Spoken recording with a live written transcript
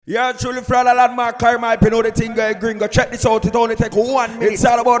Yeah, truly from the landmark, carry my pin, know the thing going gringo. Check this out, it only take 1 minute. It's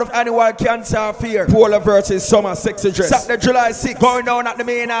all about of annual cancer fear. Polar versus summer sexy dress. Saturday, July 6th, going down at the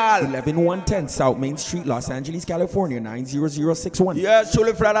main hall. 11110 South Main Street, Los Angeles, California, 90061. Yeah,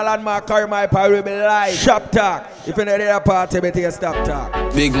 truly from the landmark, carry my pin, will be live. Shop talk. If you're not there, party, better you stop talk.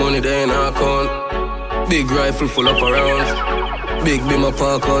 Big money there in our account. Big rifle full up around. Big beamer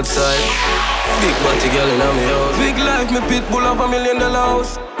park outside. Big body girl in my house. Big life, me pit bull of $1 million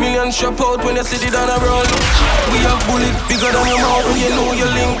house. Million shop out when you sit it on a roll. We have bullet bigger than your mouth. When you know your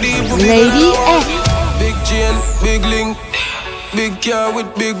link deep for Lady F. Big chain, big link. Big car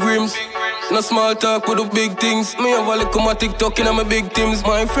with big rims. No small talk with the big things. Me have a little my TikTok in my big teams.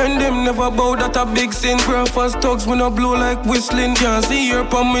 My friend them never bow that a big sin. Breakfast talks when I blow like whistling. Can't see your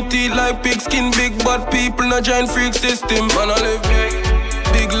palm with teeth like pig skin. Big bad people, no giant freak system. Man I live big.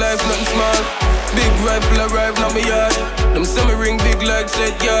 Big life, nothing small. Big rifle arrive now me yard. Them say me ring big like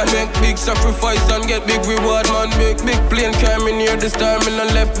set yard. Make big sacrifice and get big reward. Man make big plane climb in here this time. And I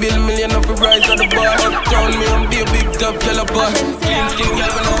left bill million of the rise at the bar. Uptown me and be a big top yellow bar. Clean skin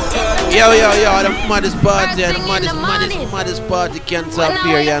girl when I'm Yo, the maddest party, the maddest party can't stop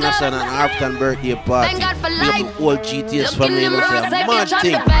here, you understand? An African birthday party. We have the whole GTS family, you know, say a mad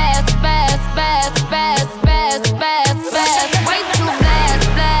thing. Best. Way too blast.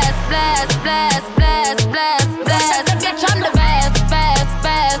 Bitch, I'm the best.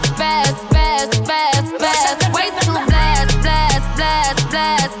 Way too blast.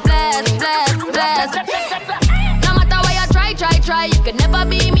 No matter where you try, you could never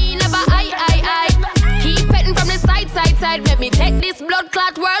be me, never I. Keep petting from the side. Let me take this blood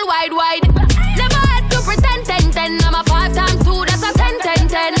clot worldwide. Never had to pretend 10. I'm a 5 times 2, that's a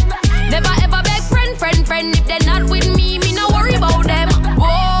 10. Never ever beg friend. If they're not with me no worry about them.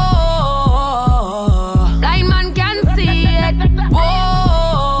 Whoa, blind man can see it.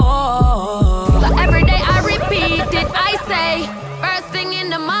 Whoa, so every day I repeat it. I say, first thing in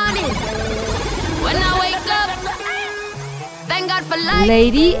the morning, when I wake up, thank God for life.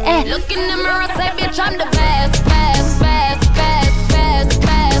 Lady F. Look in the mirror, say, bitch, I'm the best.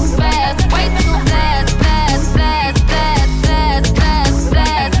 Way too blast.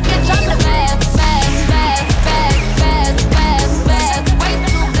 Bitch, I'm the best. Way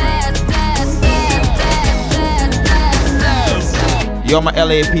too blast. Yo, my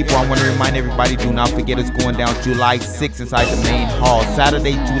LA people, I want to remind everybody, do not forget it's going down July 6th inside the main hall.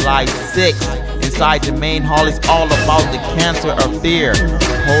 Saturday, July 6th. Inside the main hall, it's all about the cancer of fear.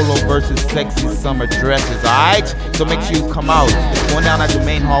 Polo versus sexy summer dresses, alright? So make sure you come out. It's going down at the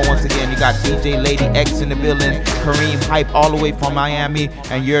main hall once again. You got DJ Lady X in the building, Kareem Hype all the way from Miami,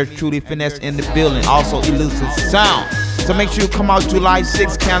 and yours truly Finesse in the building. Also Elusive Sound. So make sure you come out July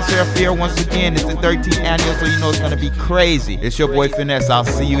 6th, Cancer of Fear once again. It's the 13th annual, so you know it's gonna be crazy. It's your boy Finesse. I'll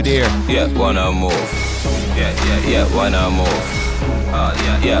see you there. Yeah, wanna move. Yeah, wanna move.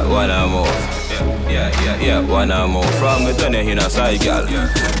 Yeah, wanna move. Yeah, wanna move. From me turn in a side, girl.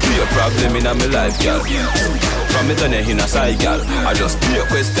 Be a problem in my life, girl. From me turn in a side, girl. I just be a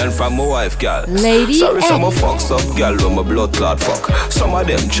question from my wife, girl. Lady Sorry, F. some of fucks up, girl, when my blood clot fuck. Some of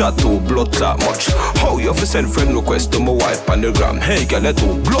them chat too blood clot much. How you fi send friend request to my wife on the gram? Hey, girl, you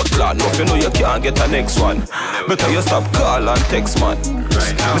too blood clot. No, you know you can't get a next one. Better you stop call and text, man.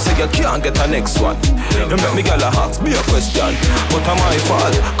 Me say you can't get a next one. You make me girl a ask me a question, but am I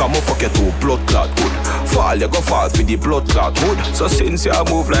fall? Come on, fuck you too blood clot good. Fall, you go fall for the blood clot hood. So since you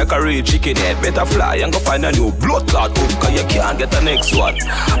move like a real chicken head, better fly and go find a new blood clot hood. Cause you can't get a next one.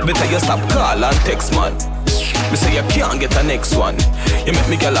 Better you stop call and text, man. Me say you can't get a next one. You make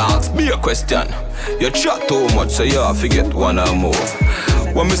me girl ask me a question. You chat too much, so you have to get one or move.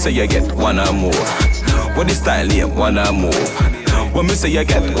 When me say you get one or move, what is style name one or move? When me say you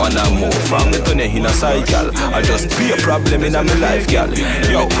get one or move, from me turn in a side, girl, I just be a problem in my life, girl.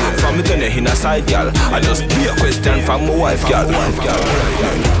 Yo, from me turn in a side, girl, I just be a question from my wife, girl.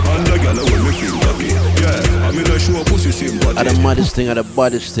 And the maddest thing, the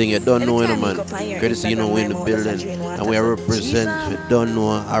baddest thing, you don't know any man. Courtesy, you know, we're in the building and we represent, we don't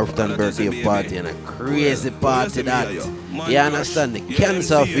know African birthday party and a crazy party that. You understand? The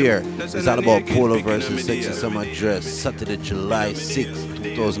cancer of fear. It's all about Polo versus sexy summer dress. Saturday, July 6th,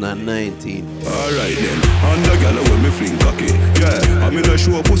 2019. Alright then, and the girl when me fling cocky. Yeah, I mean I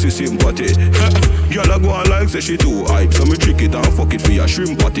show pussy sympathy. Girl I go on like say she too hype, so me trick it and fuck it for your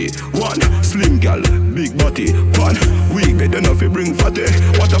shrimp party. One, slim girl, big body. One, weak bed enough to bring fatty.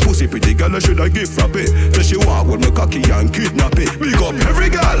 What a pussy pretty girl I should I give frappe. So she walk with me cocky and kidnap it. Big up every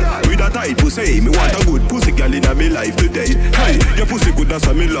girl with a tight pussy. Me want a good pussy girl in my life today. day. Hey, your pussy good, that's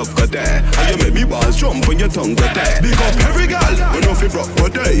why me love got there. And you make me balls jump when your tongue got there. Big up every girl, when off you broke for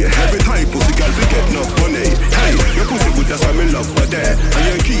day. Every time pussy girl we get enough money. Hey, your pussy good, that's why me love got there. And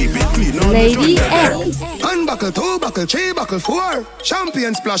you keep it clean. Lady X. Unbuckle, 2 buckle, 3 buckle, 4.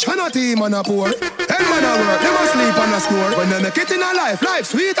 Champion splash, and a team on a pour. Head man a work, never sleep on a snore. When they make it in a life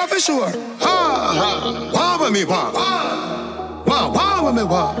sweeter for sure. Wow with me, wow. Wow with me,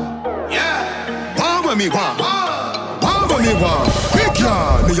 wow. Yeah. Wow with me, wow. Wow with me, wow. Big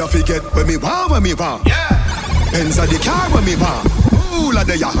yard, me a forget when me wow with me, wow. Yeah. Benz a the car with me, wow. Ooh, la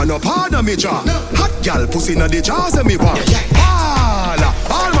de ya, and no part of me jaw. Hot gal pussy na the jaws of me, wow.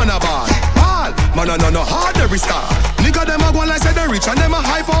 Ball man a ball. Man a no hard every star. Nigga them a go like say they rich and them a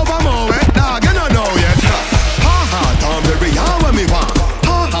hype over more. Dog you don't know yet. Don't bury ya when me want.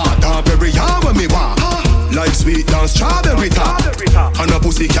 Don't bury ya when me want. Like sweet down strawberry top. And a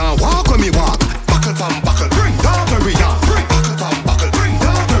pussy can't walk when me walk. Buckle from buckle, bring don't bury ya. Buckle from buckle, bring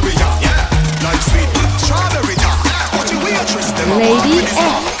don't bury ya. Like sweet strawberry top. What you waitress them a walk with this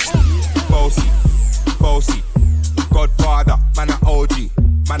walk. Bossy, Godfather, man a OG.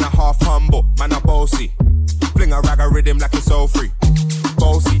 Man a half humble, man a bossy. Fling a rag a rhythm like it's all free.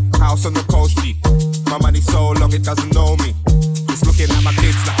 Bossy, house on the coast G. My money so long it doesn't know me. It's looking at my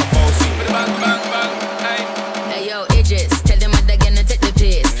kids like a bossy. Bang, bang, bang, hey. Hey yo, Idris, tell them what gonna take the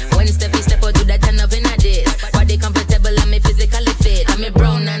piss. When step out, do that turn up in a diss. Body comfortable, I'm physically fit. I'm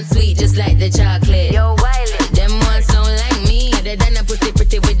brown and sweet, just like the chocolate. Yo, Wiley, them ones sound like me. Other than a pussy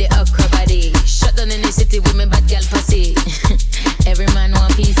pretty with the okra body. Shut down in the city with me bad girl pussy. Every man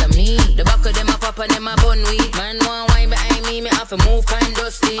want piece of me. The back of them a pop and them a bun weed. Man want wine behind me have to move kind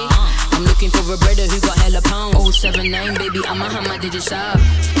dusty. I'm looking for a brother who got hella pounds. 079 baby, I'm a hammer, did you stop?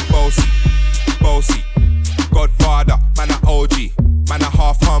 Bossy, Godfather, man a OG. Man a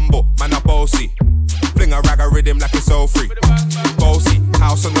half humble, man a bossy. Fling a rag a rhythm like it's all free. Bossy,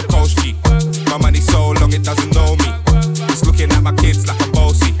 house on the coast G. My money so long it doesn't know me. It's looking at my kids like a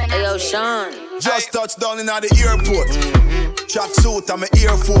bossy. Hey yo, Sean. Just touched down in the airport. Track suit, I'm an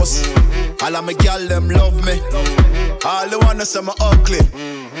Air Force. All of my gal, them love me. All the wanna say my ugly.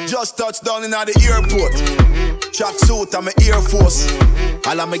 Just touched down in the airport. Track suit, I'm an Air Force.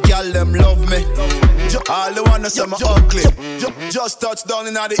 All of my gal, them love me. All the wanna say my ugly. Just touched down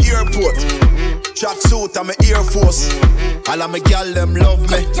in the airport. Track suit, I'm an Air Force. All of my gal, them love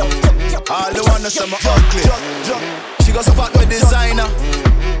me. All the wanna say my ugly. She got spot with designer.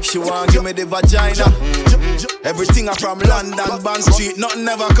 She want give me the vagina. Everything I from London, Bond Street. Nothing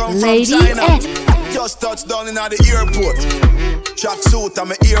ever come from China. Just touched down in the airport. Track suit,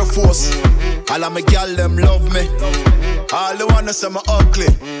 I'm an Air Force. All of my gal, them love me. All the wanna say my ugly.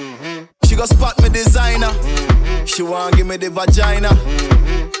 She got spot me designer. She want give me the vagina.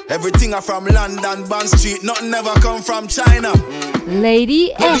 Everything I from London, Bond Street. Nothing ever come from China.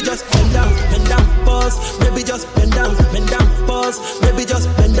 Lady X. Baby just bend down, pause. Baby just bend down, pause. Baby just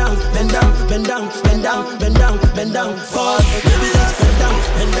bend down, pause. Baby just bend down, pause. Baby just bend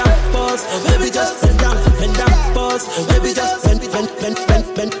down, pause. Baby just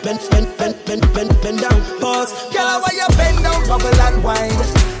bend down, pause. Girl, why you bend down, bubble and wine?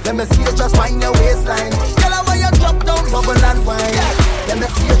 Let me see you just wind your waistline. Girl, why you drop down, bubble and wine? Let me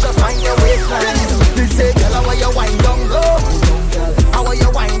see you just wind your waistline. They say, girl, why you wind down low? How are you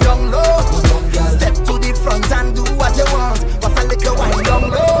wind down low? Step to the front and do what you want. What's a little wind down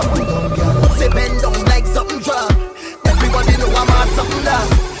low? Say bend down like something drop. Everybody know I'm at something that.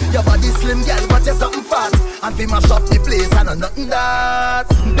 Your body slim, girl, but you're something fat. And fi mash up the place and nothing that.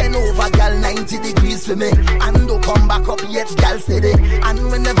 Bend over, girl, 90 degrees for me. And don't come back up yet, girl, steady.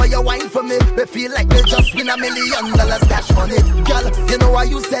 And whenever you whine for me, they feel like they just win $1 million cash money. Girl, you know why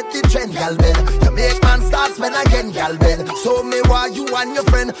you set the trend, girl, Ben. You make man start spend again, girl, Ben. So me why you and your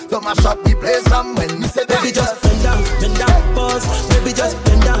friend don't mash up the place and when me say baby just bend down, pause. Baby just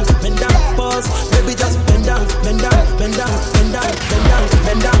bend down, pause. Baby just bend down, pause. Baby just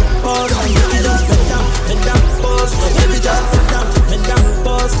bend down, pause. Baby just bend down,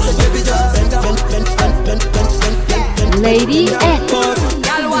 pause. Baby just bend down, Lady X.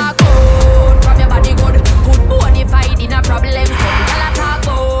 Y'all walk out from your body good. Good body fight in a problem. Some y'all talk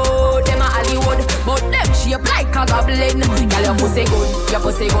about them a Hollywood, but them shape like a goblin. Y'all your pussy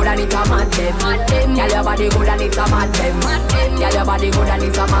good and it's a mad them. Y'all your body good and it's a mad them. Y'all your body good and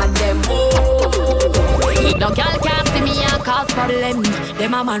it's a mad them. No girl can't see me and cause problem.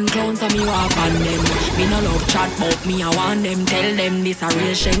 Them a man clown so me walk on them. Me no love chat but me I want them. Tell them this a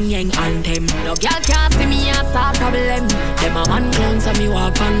real Shen Yang anthem. No girl can't see me a start problem. Them a man clown so me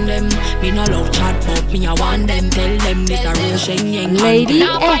walk on them. Me no love chat but me I want them. Tell them this a real Shen Yang anthem.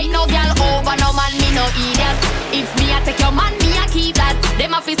 Now fight no girl over no man, me no idiot. If me a take your man, me a keep that.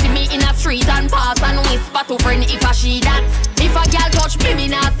 Them a fi see me in a street and pass and whisper to friend if I she that. If a girl touch me, me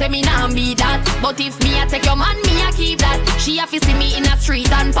nah say me nah be that. But if me a take your man, me a keep that. She a fi see me in a street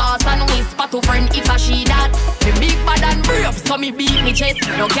and pass and whisper to friend if I she that. Me big bad and brave, so me beat me chest.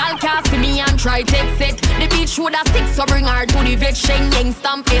 No girl can't see me and try take set. The bitch woulda stick, so bring her to the vet. Shen Yang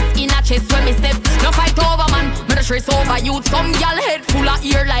stamp face in a chest when me step. No fight over man, me the stress over youth. Some girl head full of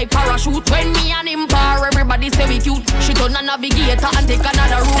ear like parachute. When me and him par, everybody say we cute. She turn a navigator and take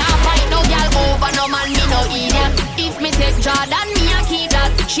another route. Now fight no girl over no man, me no idiot. If me take Jordan, me a keep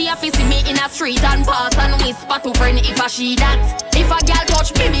that. She a fi see me in a street and pass and whisper to friend if I she that. If a girl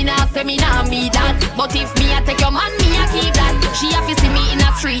touch me, me nah say me nah be that. But if me a take your man, me a keep that. She a fi see me in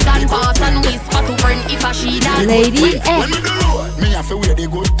a street and pass and whisper to friend if I she that. Lady X. When me do road, me a fi wear the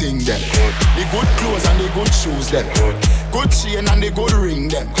good thing them. The good clothes and the good shoes them. Good chain and the good ring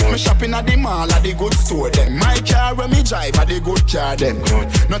them. Me shopping at the mall at the good store them. My car when me drive at the good car them.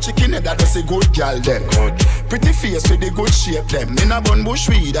 No chicken head that does a good gal them. Pretty face with the good shape them. In a bun bush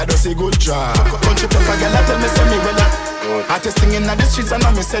weed that does a good job. Country pepper girl that tell me say me well that. Artist singing at the streets and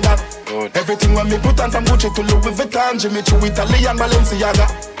I me say that. Everything when me put on from Gucci to Louis Vuitton, Jimmy Choo, Italy and Balenciaga.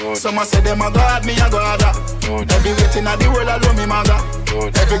 Some a say them a god, me a god. Every waiting at the world alone me maga.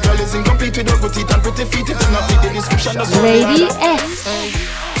 Every girl is incomplete with good teeth and pretty feet. It is not fit the description. Lady X.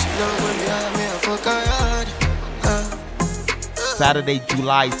 Saturday,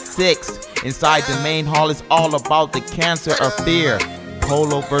 July 6th, inside the main hall is all about the cancer of fear.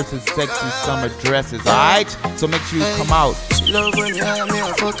 Polo versus sexy summer dresses, alright? So make sure you come out. She love when you have me,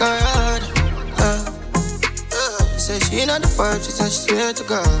 I fuck her hard. Say she not the vibe, she said she swear to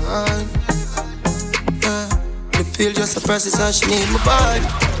God. The pill just suppresses how she need my body.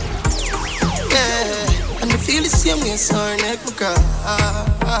 Yeah, and I feel the same way, so her neck my girl.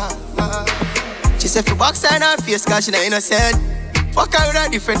 She said for box her in her face, cause she not innocent. Fuck her with her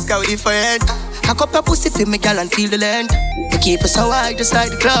different sky with different. Cock up her pussy for me, girl, and feel the length. Me keep her so high, just like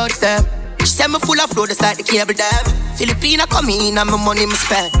the clouds, them. She said me full of flow, just like the cable dam. Filipina come in, and my money me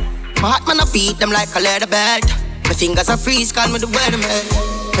spend. My heart man, I beat them like a leather belt. My fingers are freeze, call me the weatherman.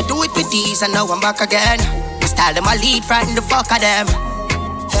 I do it with these, and now I'm back again. My style them, I lead, frighten the fuck of them. I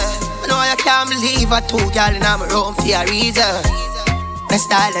know I can't believe I told y'all in my room for a reason. My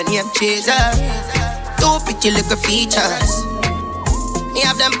style and name chaser. Two pretty little features. Me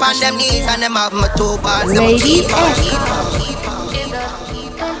have them on them knees and them have my two bars. Lady X.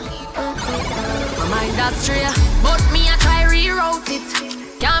 My mind that's straight, but me I try rewrote it.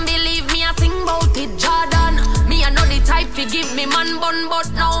 Can't believe me I think about it. Jordan, me I know the type to give me man bun,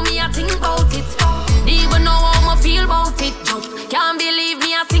 but now me I think about it. Even know how I feel about it. Just can't believe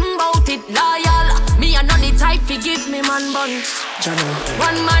me I think about it. Loyal, me I know the type to give me man bun.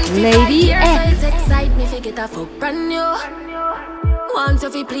 One man for 5 years, so it excite me to get a fuck brand new. Want you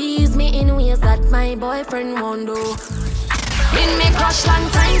to please me in ways that my boyfriend won't do. Been me crush long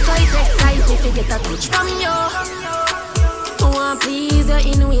time, so it excite me to get a touch from you. Want please you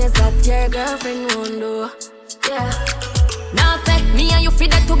in ways that your girlfriend won't do. Yeah. Now say me and you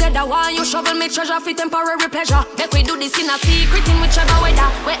fit that together. While you shovel me treasure for temporary pleasure. Make we do this in a secret in whichever weather.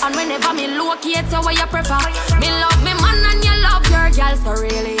 Where and whenever me locate you where you prefer. Me love me man and you love your girl. So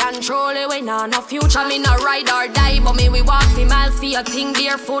really and truly we know no future. Me no ride or die, but me we walk the miles for your thing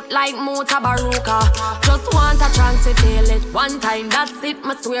barefoot like Mota Baruka. Just want a chance to feel it one time, that's it.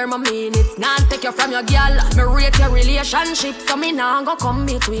 Me swear me mean it. Not take you from your girl. Me rate your relationship, so me nah go come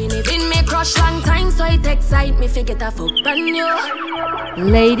between it. Been me crush long time, so it excite me to get a fuck brand new.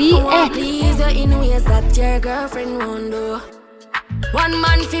 Lady X. Please you in ways that your girlfriend won't do. One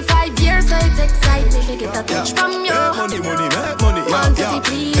man for 5 years, so it excite me to get a touch from you. Money, make money, want you to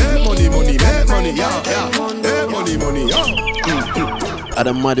please me. Money, make money, money, At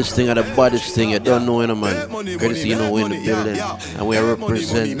the maddest thing, at the baddest thing, you don't know any man. Courtesy, you know, we're in the building. And we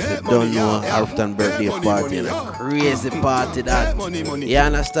represent the Don't Know African birthday party. And a crazy party that. You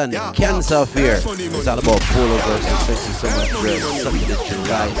understand? Cancer of fear. It's all about Polo versus sexy summer dress. Saturday,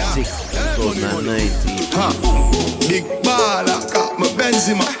 July 6th, 2019. Big baller, got my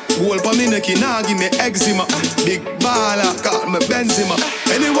Benzema. Goal for me neck, nah give me eczema. Big baller, got my Benzema.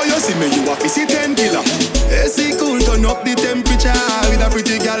 Anyway you see me, you have to see 10 killer. AC cool, turn up the temperature. With a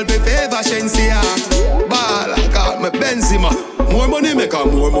pretty girl, pay favor, Shensia. Baller, got my Benzema. More money make her,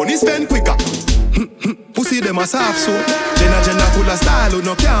 more money spend quicker. Pussy pussy them a soft soap. Jenna full of style who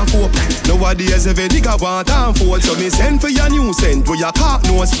no can't cope. Nowadays every nigga want and fold. So me send for your new scent where your cock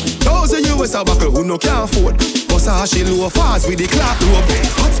nose. Those of you is a buckle who no can't afford. Cause I she low fast with the clock rope.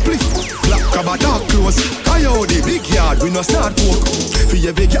 Hot split, black crab a dark clothes. Coyote, big yard, we no start poke. For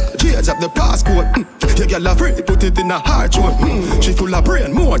every girl, change up the passcode. Your girl afraid, put it in a hard one. She full of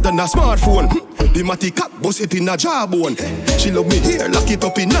brain, more than a smartphone. The matty cat, bust it in a jawbone. She love me here, lock it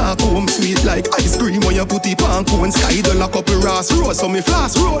up in a comb. Sweet like ice cream when you put it on cone. Sky the lock up a Ross Road, so me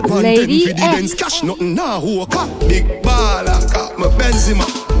flash road. Lady for the Benz cash, nothing now, who a cop. Big baller, got my Benzema.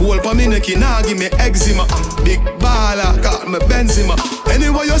 Goal pa me neck, nah give me eczema. Big baller, got my Benzema.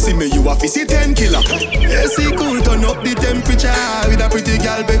 Anyway you see me, you a fizzy 10 killer. Yes, he cool, turn up the temperature. With a pretty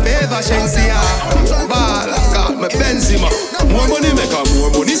girl, be favor, Shensia. Baller, got my Benzema. More money make her,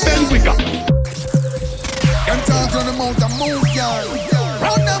 more money spend quicker. Them talk on the mountain, move, y'all.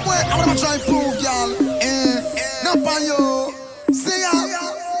 Round them way, I wanna try prove, y'all. Not by you, see y'all.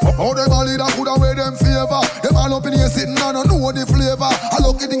 How them all leader coulda wear them favor. Them all up in here sitting and I know the flavor. I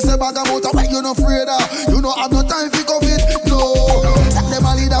look at things say bag about a way you no afraid of. You know I've no time for COVID, no. Them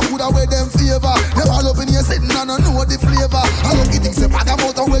all leader coulda wear them favor. Them all up in here sitting and I know the flavor. I look at things say bag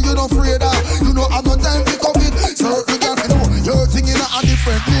about a way you no afraid of. You know I've no time for COVID. Certain girls fi know your thing in a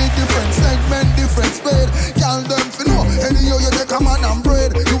different league, different segment, different spade. Girl them fi know anyhow you take a man and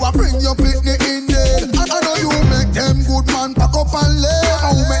bread. You a bring your picnic in there. I know you make them good man pack up and lay.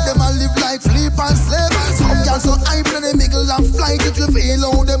 How make them a live like sleep and slave. Some girls so hype in the middle and flight. If you feel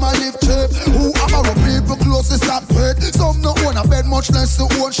how them a live cheap. Who are our people close to stop wait. Some no own a bed much less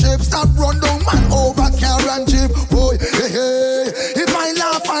to own shape. Stop run down man over car and jeep. Boy, hey, hey. If I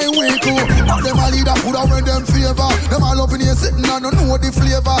laugh I wake up. But them a leader put out when them favor. Them all up in here sitting and don't know the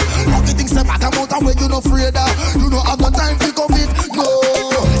flavor. Lucky things say back about when you no afraid of. You know I've no time for COVID. No.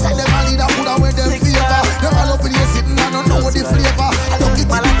 Say them a leader put out when them favor. Them all up in here sitting and don't know the flavor. Lucky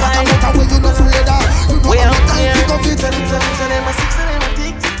things say back about when you no afraid of. You know I've no time for COVID. Tell them a six and them a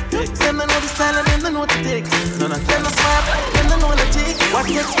ticks. Them don't know the style and them don't know the ticks. None of them are smart, them don't know the ticks. What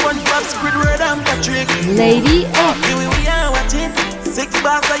takes SpongeBob, Squidward and Patrick? Lady X. Here we are watching. 6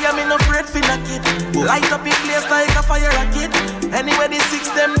 bars I am in afraid for knock it. Light up in place like a fire rocket. Anyway the 6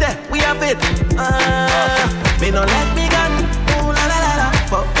 them there, we have it. Me no let me gun. Ooh la la la la.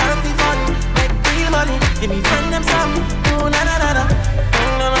 For healthy fun, make real money. Give me friend them some. Ooh la la la la.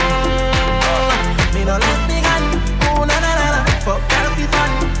 Me no let me gun. Ooh la la la la. For healthy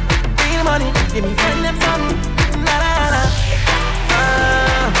fun, real money. Give me friend them some. La la la la.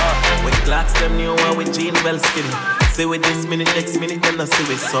 With clocks them new one with jeans well skinny. See with this minute, next minute, then I see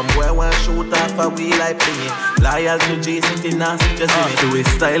with somewhere want shoot off a wheel like thingy. Loyal to G-City, nasty just see me. Do it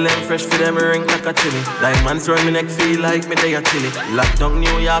style and fresh for them ring like a chili. Diamonds round me neck feel like me they a chili. Lockdown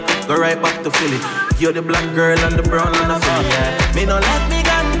New York, go right back to Philly. You're the black girl and the brown and the Philly, yeah. Me no let me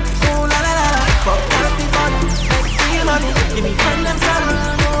gun, ooh la la la la. Fuck happy fun, make real money. Give me friend them son,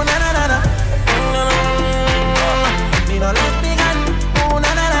 ooh la la la la. Me no let me gun, ooh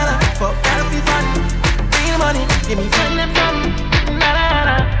la la la la. Fuck happy fun. Money, give me friend them some.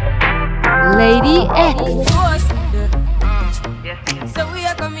 Lady X. Yeah. So we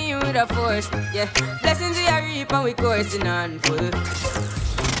are coming with a force. Yeah. Blessings we are reap and we coursing on full.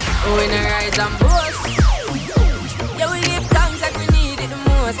 Oh, we not rise and boast. Yeah, we give thanks like we need it the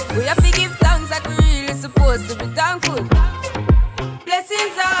most. We have to give thanks like we really supposed to be thankful.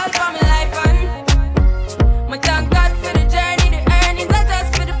 Blessings all for my life and my thank God for the journey, the earnings are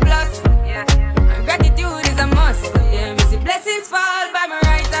just for the plus. Yeah. And gratitude is a must. Yeah, we see blessings fall by my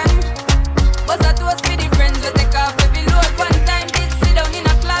right hand. But I toast for the friends we take off every load. One time did sit down in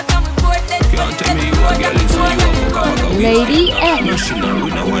a class and we both dead. Can't tell me you a girl is so you a fuck. Lady X. National, we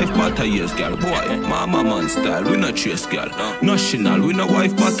no wife but a years girl. Boy, mama man style, we no chase girl. National, we no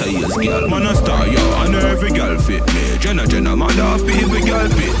wife but a years girl. Man a star, yo, and every girl fit me. Jenna, mother of people, girl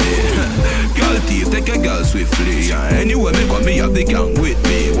fit me. Girl thief, take a girl swiftly. Yeah, anyway, me got me have the gang with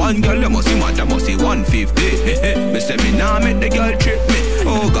me. One girl, you must see mad, must see 150. Me say me nah make the girl trip me.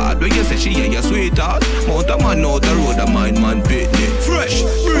 Oh God, when you say she ain't your sweetheart, mount a man out the road, a mind man pitney. Fresh,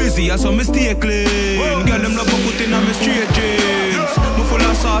 breezy, I saw me stay clean. Girl, them love a foot in my straight jeans. Me full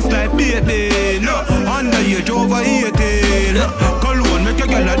of sauce like baiting. Underage over 18. Cologne make a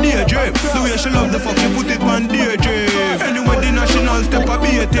girl a daydream. The way she love the fuck, you put it on daydream. Anyway, the national step a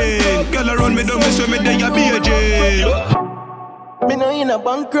baiting. Girl around me, don't miss me day a BJ. Me no in a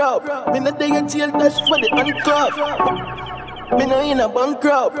bankrupt. Me no day a jail dash for the handcuff. Me no in a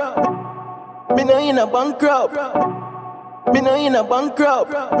bankrupt. Me no in a bankrupt. Me no in a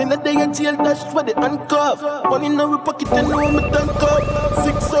bankrupt. Me no day a jail dash for the handcuff. Money in our pocket, you know me tank up.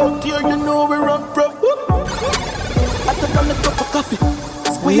 6 out here, you know we run prof.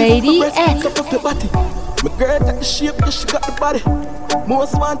 Lady X. My girl got the shape, yeah, she got the body.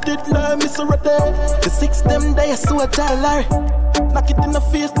 Most wanted, love, Miss Rete. The 6 them days, so I try to Larry. Knock it in the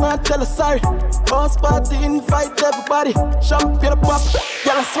face, now tell her sorry. Boss party, invite everybody. Champagne pop,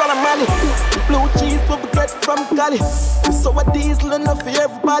 girl, I swallow money. Blue cheese, what we get from Cali. So a diesel enough for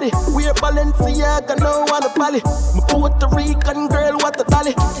everybody. We're Balenciaga, no one a Bali. My Puerto Rican girl, what a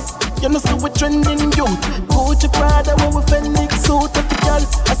dolly. You know, so we're trending youth. Gucci Prada, when we Phoenix suit at the girl.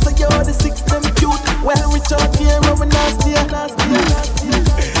 I say you're the 6 them cute. Well, we out here, when we nasty. The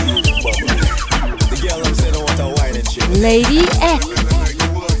girl I'm saying I want a wine and shit. Lady X.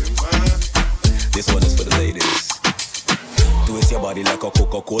 This one is for the ladies. Twist your body like a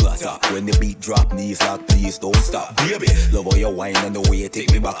Coca-Cola top. When the beat drop, knees lock, please don't stop. Baby, love how you wine and the way you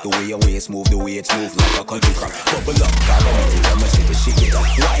take me back. The way your waist move, the way it's move like a country crap. Bubble up, carbonate, I'm a shake it up.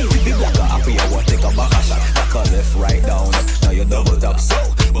 Why? Big like a happy, I want take a back a shot. Back a left, right, down. Now you double tap, so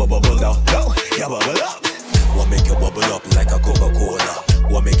bubble down, no, you bubble up. What make you bubble up like a Coca-Cola?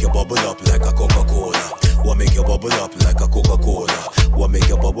 What make you bubble up like a Coca-Cola? What make you bubble up like a Coca-Cola? What make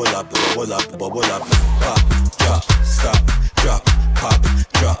you bubble up, bubble up, bubble up? Pop, drop, stop, drop, pop,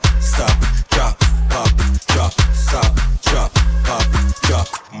 drop, stop, drop, pop, drop, stop, drop, pop, drop.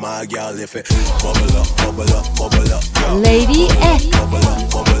 My girl, if it bubble up, bubble up, bubble up, yo. Lady X. Bubble up,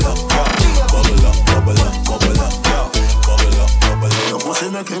 bubble up, yo. Bubble up, bubble up, bubble up, yo. Bubble up, bubble up. Your pussy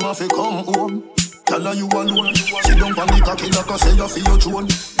make him have to come home. Tell her you alone. Sit down pan the cocky like I say you feel your drone.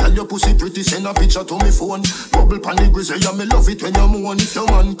 Tell your pussy pretty, send a picture to me phone. Bubble pan the grizzly, yeah, me love it when you moan. If your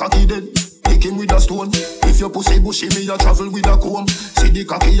man cocky dead, kick him with a stone. If your pussy bushy, me a travel with a comb. See the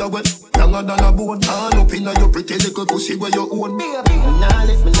cocky you wet, younger than a bone. All up in your pretty little pussy where you own. Me nah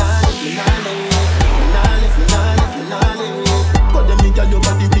lift, me nah lift, me nah lift. Me nah lift, me nah lift, me nah lift. But them nigga your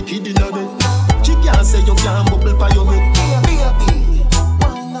body wicked in a bed. She can't say you can't bubble by your head.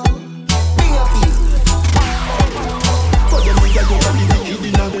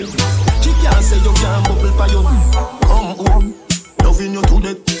 She can't say you can't bubble by your come home, loving you to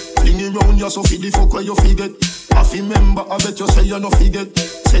death. Flinging round you so feed the fuck where you forget. Half remember, I bet you say you no forget.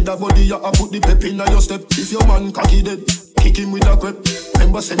 Say that body you a put the pep in your step. If your man cocky dead, kick him with a crep.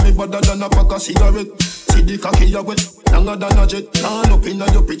 Remember say me better than a pack of cigarette. See the cocky you wet, longer than a jet. Turn up in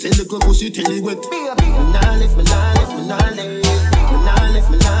your pretty little pussy till it wet. Me nah lift, me nah lift, me nah lift. Me nah lift,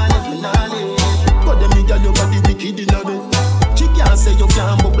 me nah lift, me nah lift. But them nigga your body wicked in a bed. She can't say you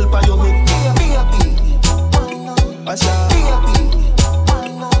can't bubble by your head.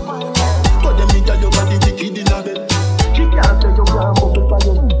 But them nigga your body wicked in a bed. She can't say you can't bubble by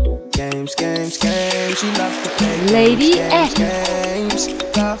your head. Games, she loves to play Lady X. games.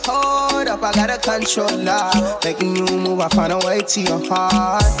 Hold up, I got a controller. Making you move, I find a way to your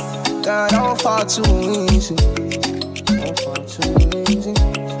heart. Girl, don't fall too easy. Don't fall too easy.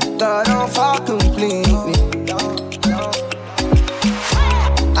 Girl, don't fall completely.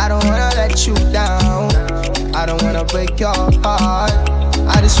 I don't wanna let you down. I don't wanna break your heart.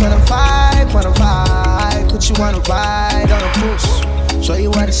 I just wanna vibe. Put you on a ride on a cruise. Show you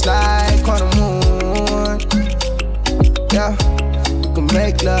what it's like on the moon. Yeah, we can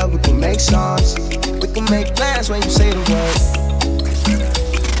make love, we can make songs. We can make plans when you say the word.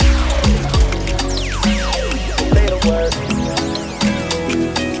 Say the word.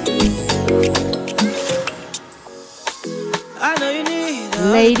 I know you need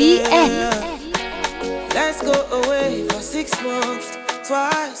Lady X. Let's go away for 6 months,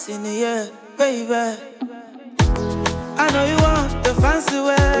 twice in a year, baby. I know you want the fancy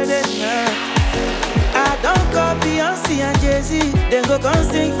wedding, yeah. I don't call Beyonce and Jay-Z, then go come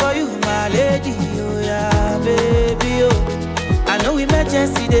sing for you, my lady. Oh yeah, baby, oh. I know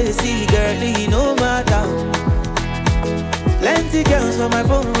emergency they see, girlie, no matter. Plenty girls for my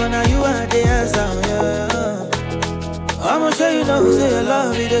phone, but now you are the answer, yeah. I'ma show you know, say your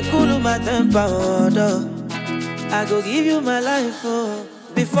love, it cool my temper, oh, duh. I go give you my life, oh,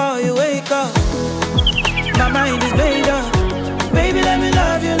 before you wake up. My mind is made up. Baby, let me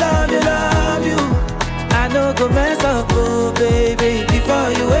love you, love you, love you. I know go mess up, oh, baby,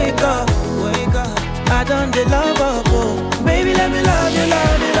 before you wake up. Wake up. I done the love up, oh. Baby, let me love you,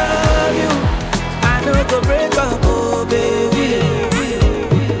 love you, love you. I know go break up, oh, baby.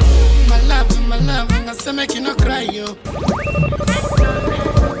 My love, I'm gonna say make you no cry, yo.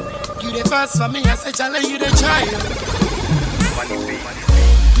 You the first for me, I say challenge you the try, yo.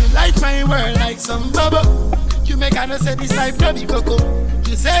 You light my world like some bubble. You make I know say this life no be coco.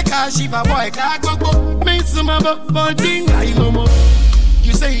 You say cause she a boy can't go. Me some but thing like momo.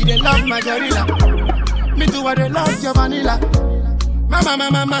 You say you dey love my gorilla. Me too I dey love your vanilla. Mama,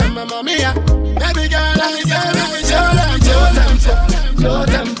 mia. Baby girl, I say me show. low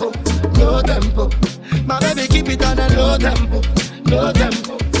tempo, low tempo. My baby keep it on a low tempo, low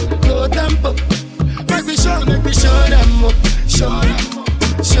tempo, low tempo. Make me show them up, show them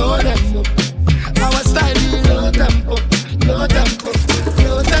up, show them up. Our style is low tempo, low tempo,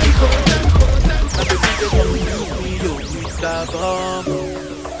 low tempo, tempo.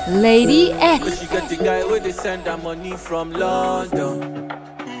 Lady X. But she got the guy where they send her money from London.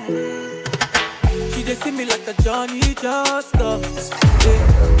 She they see me like a Johnny just up.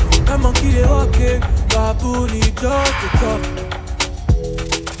 My monkey they walking, baboon he just the top.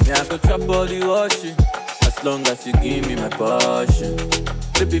 Me I go chop all the washing, as long as you give me my passion.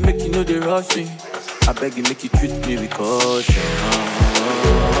 Baby make you know they rush me, I beg you make you treat me with caution.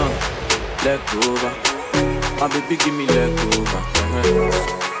 Leg over, my baby give me leg over.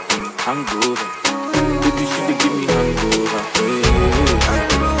 Hangover, baby she dey give me hangover.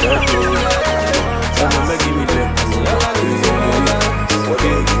 Leg over, mama give me leg over.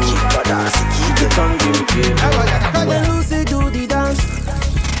 When Lucy do the dance,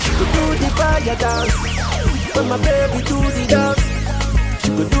 she could do the fire dance. When my baby do the dance, she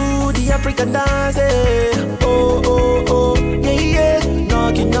could do the African dance. Oh, oh, oh, yeah, yeah.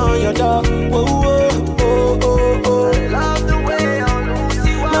 Knocking on your door. Oh, oh, oh, oh, oh. I love the way on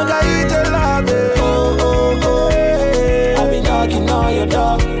Lucy walks. Margarita love it. Oh, oh, oh, yeah. I be knocking on your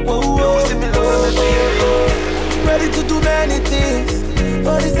door. Oh, oh, oh, oh. Ready to do many things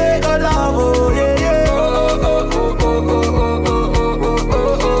for the sake of love. Oh, yeah, yeah.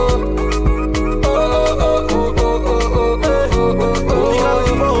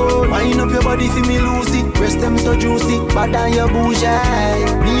 Body for me Lucy, breast them so juicy, bad than your bougie.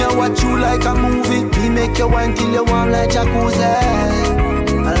 Me I watch you like a movie, me make you wine till you warm like jacuzzi.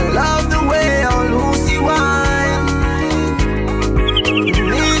 I love the way on Lucy wine.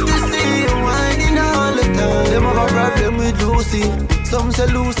 Need to see you whining all the time. Them have a problem with Lucy, some say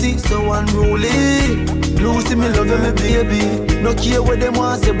Lucy so unruly. Lucy me love you me baby, no care what them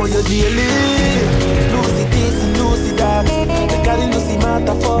want say but you daily. Lucy this and Lucy that, the girl Lucy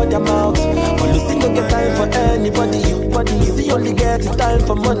matter for their mouth. But Lucy no get time for anybody, you. Lucy only get time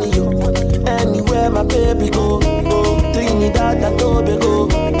for money, you. Anywhere my baby go, oh, Trinidad and Tobago,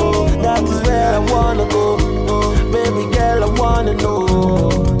 oh, that is where I wanna go, oh, baby girl I wanna know.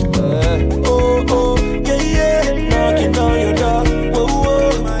 Oh, oh, yeah, yeah, knocking on your door, oh,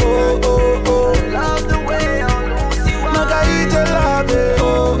 oh, oh, oh, oh. Love the way on Lucy walks. Margarita love it,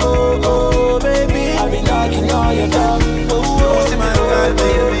 oh, oh, oh, baby, I be knocking on your door, oh, oh,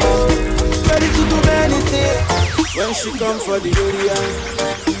 baby. Ready to do anything when she come for the area.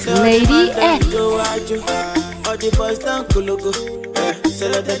 Lady X. All the boys down Kulugu. Say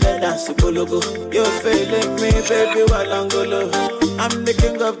let the dance to Kulugu. You're failing me, baby, while I'm golo. I'm the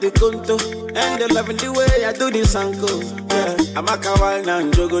king of the Kunto, and they're loving the way I do this uncle. Yeah, I'm a kawal now,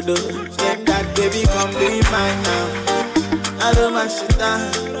 Jogodo. Step that baby, come be mine now. I don't mind shit down.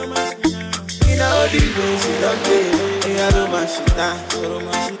 You know the ways you don't play. I don't mind shit down.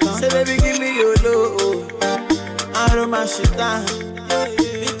 Say baby, give me your low. I don't mind shit down.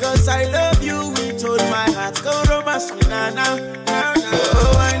 Because I love you with all my heart. Go romance me now, now.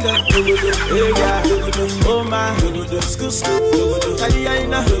 Oh, wind up, yeah, oh my, school,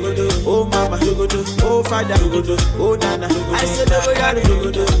 Kaliana, oh mama, oh father, oh nana. I said never got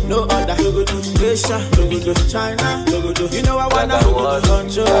no other, Asia, China, you know I wanna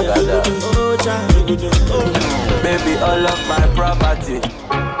control, oh child, baby, all of my property,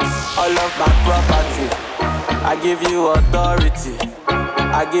 all of my property. I give you authority,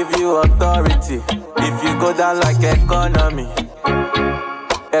 I give you authority. If you go down like economy,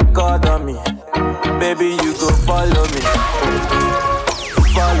 baby, you go follow me,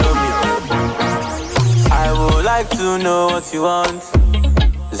 follow me. I would like to know what you want,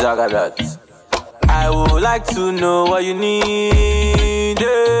 Zagadat. I would like to know what you need,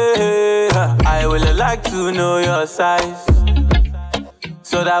 yeah. I would like to know your size,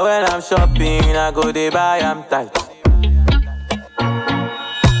 so that when I'm shopping, I go they buy, I'm tight.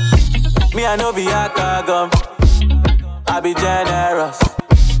 Me, I know be a cargum, I be generous.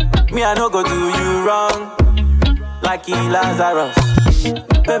 Me, I no go do you wrong, like he Lazarus.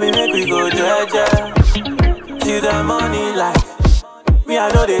 Baby, make we go jeje, till the morning light. Me, I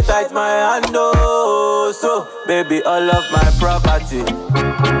know they tight my hand, oh. So, baby, all of my property,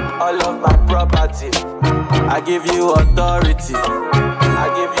 all of my property. I give you authority, I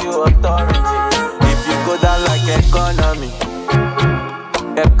give you authority. If you go down like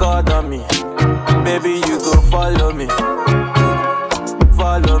economy, baby, you go follow me,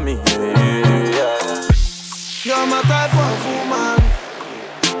 follow me, yeah. You're my type of woman,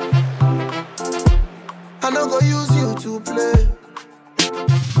 I don't go use you to play.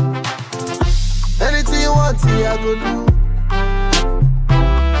 I go do.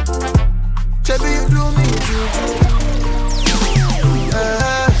 Baby, you do me juju.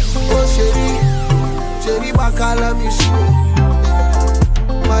 Oh, Sherry, Bakala, me show.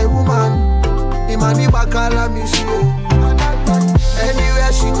 My woman, Imani Bakala, me show.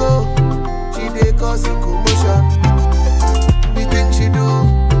 Anywhere she go, she dey cause a commotion. The thing she do,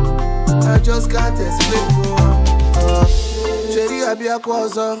 I just can't explain to her. Sherry, I be a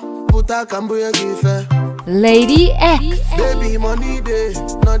causer, but I can't be a giver. Lady X. Baby, money day,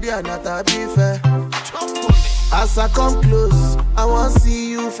 no dia not a be fair. As I come close, I want see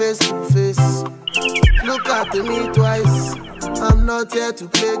you face to face. Look at me twice, I'm not here to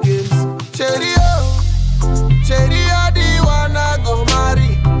play games. Cherry the one I go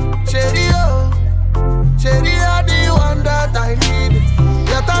marry. Cherry the one that I need.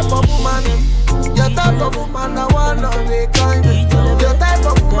 Your type of woman, I wanna be kind. Your type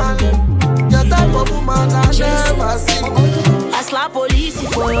of woman, I never seen. I slap police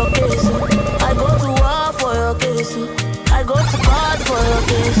for your case. I go to war for your case. I go to court for your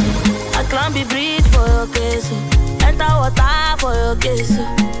case. I climb the bridge for your case. Enter water for your case.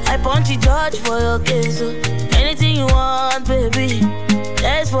 I punch the judge for your case. Anything you want, baby,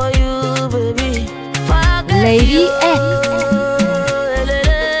 that's for you, baby. Lady X.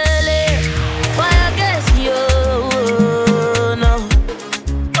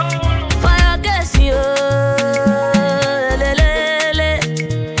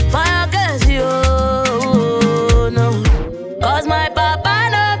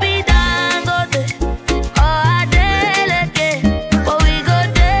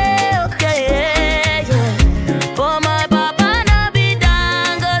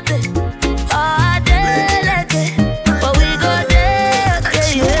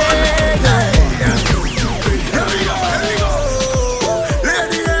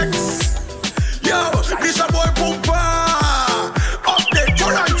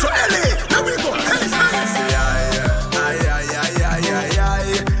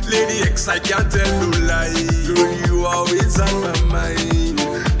 I can't tell no lie. Girl, you always on my mind.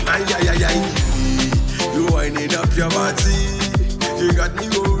 Ay, ay, ay, ay. You winding up your body. You got me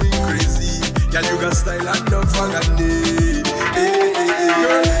going crazy. Girl, you got style and no fagany. Hey, hey, hey,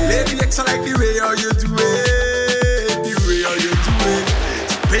 girl. Lady X, I like the way how you do it. The way how you do it.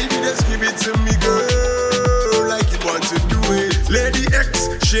 So baby, just give it to me, girl. Like you want to do it. Lady X,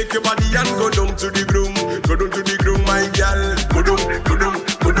 shake your body and go down to the ground. Go down to the ground, my girl. Go down, go down,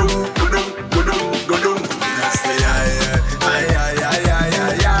 go down.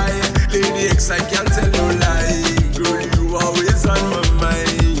 I can't tell no lie. Girl, you always on my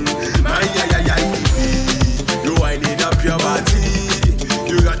mind. My you winding up your body.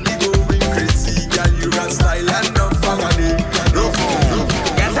 You got me going crazy. Girl, you got style and no fagany. No.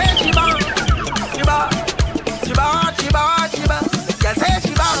 Yes, hey, Shiba. Yes, hey,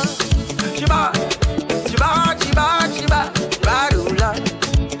 Shiba.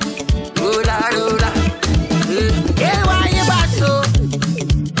 Rula. Yeah, why you back so?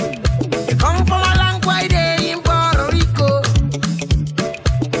 Come from a long way day in Puerto Rico.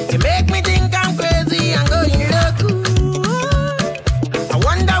 You make me think I'm crazy and going loco. I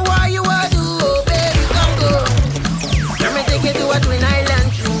wonder why you are do, oh baby, come go. Let me take you to a twin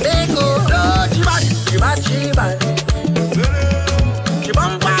island, Trinbago. Oh, Chiba.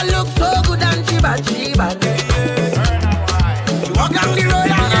 Chibamba looks so good and Chiba. She walk down the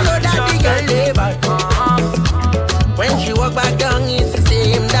road and I know that the girl labor. When she walk back down, it's the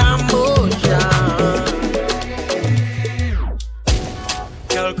same damn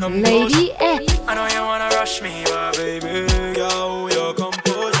Lady X. I know you wanna rush me, but baby, yo, your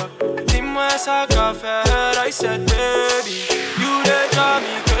composure. Dis-moi ça qu'a fait, I said, baby, you they drive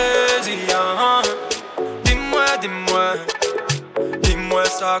me crazy, Dis-moi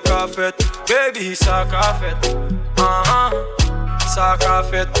ça qu'a fait, baby, ça qu'a fait, ça qu'a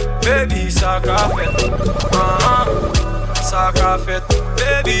fait, baby, ça qu'a fait, ça qu'a fait,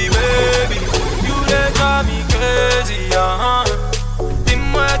 baby, you they drive me crazy,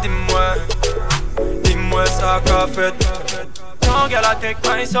 Dis-moi ça qu'a fait. No girl, I take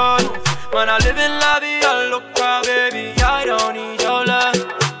my soul. Man, I live in la vie, I look at baby. I don't need your love.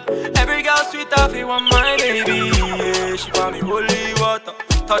 Every girl sweet, I feel want my baby. Yeah, she call me holy water.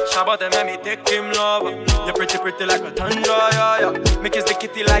 Touch her body, make me take him love. You're pretty like a tundra, yeah. Make you stick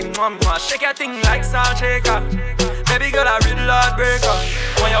it like mama. Shake your thing like salt shaker. Baby girl, I real hard breaker.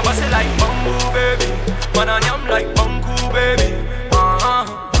 When you bust it like bamboo, baby. Man, I am like bamboo, baby.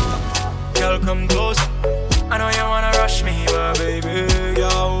 Girl, come closer. I know you wanna rush me, but baby,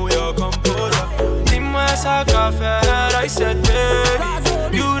 yo, your composure. Dis-moi ça qu'a fait, I said,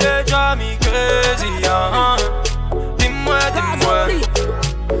 baby, you they drive me crazy,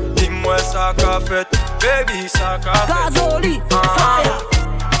 fait, baby, ça qu'a fait. Gazoli, fire.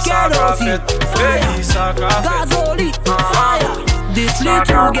 Kerosi, baby, ça qu'a fait. Gazoli, fire. This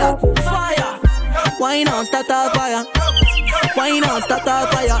little girl, fire. Wine on, start a fire. Wine on, start a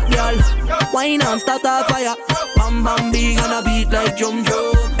fire, girl. Wine on, start a fire. Bam bam big and a beat like drum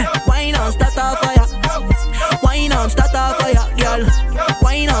drum. Wine on, start a fire. Wine on, start a fire, girl.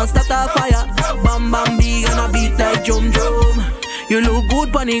 Wine on, start a fire. Bam bam big and a beat like drum drum. You look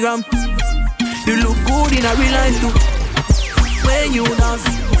good, panigram. You look good in a real life too. When you dance,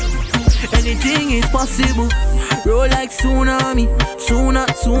 anything is possible. Roll like tsunami,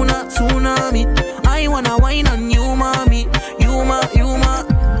 tsunami. I wanna wine on you, mommy. You ma,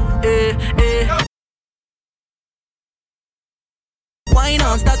 eh. Wine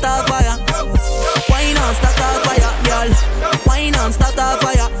on, start a fire. Wine on, start a fire, girl. Wine on, start a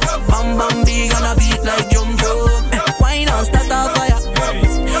fire. Bam bam big and a beat like drum drum. Wine on, start a fire.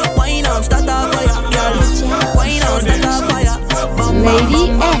 Wine on, start a fire, girl. Wine on, start a fire. Lady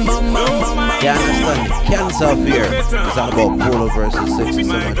X. Yeah, I understand. Cancer of Fear is all about Polo versus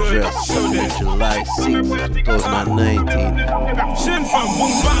 67 Dress. July 6, 2019. Shin from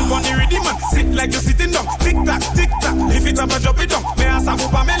boom bang on the rhythm man. Sit like you sitting down. Tick tack, lift it up and drop it down. Me a sabu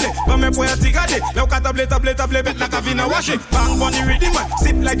pa mele, but me boy a tigade. Now cut table, bet like a vina wash it. Bang on the rhythm man.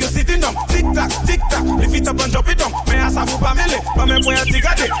 Sit like you sitting down. Tick tack, lift it up and drop it down. Me a sabu pa mele, but me boy a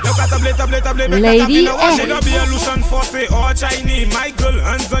tigade. Now cut table, bet like a vina wash it. Don't be a illusion for say or Chinese. My girl,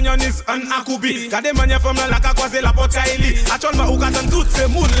 hands on your knees and akubi. Kade manya from la laka kwaze la potaili. Achon ma ukatan tout se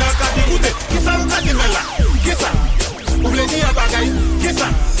moun la kadi ute. Kisa ukati mela, kisa. Ouble di a bagay, kisa.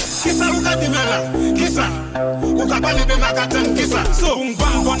 Kisa ukati mela, kisa. Ukapali be makatan, kisa. So boom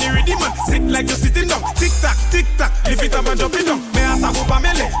bang on the rhythm man. Sit like you sitting down. Tick tack, lift it up and drop it down. Me a sabu pa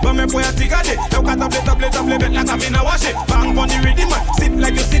mele, but me boy a tigade. Now cut table, bet like a vina wash it. Bang on the rhythm man. Sit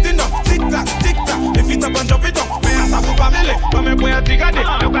like you sitting down. Tick tack, lift it up and drop it down. Me a sabu pa mele, but me boy a tigade.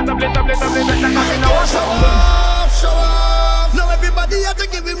 Now cut table, bet like a vina wash it. Show off. Now everybody have to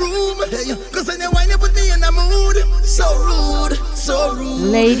give it room. Cause when you whine, you put me in a mood. So rude.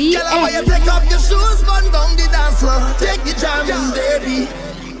 Lady Girl, I want you take off your shoes, run down the dance floor. Take the jam, baby.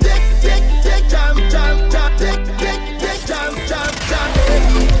 Take jam, take jam, baby. Take jam,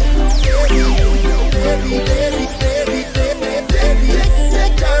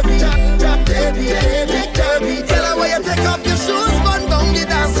 girl, I want you take off your shoes, run down the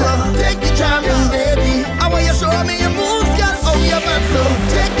dance floor. Take the jam, baby. I want you show me your moves, girl, how you back so.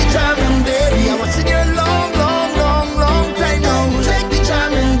 Take the jam, baby. I want you there long time now. Take the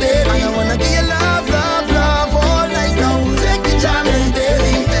jam, baby. I wanna give you love all night now. Take the jam,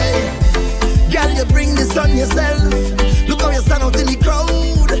 baby. Girl, you bring this on yourself. Look how you stand out in the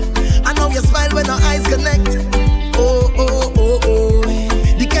crowd. I know you smile when our eyes connect. Oh.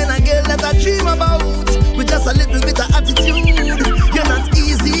 The kind of girl that I dream about. With just a little bit of attitude. You're not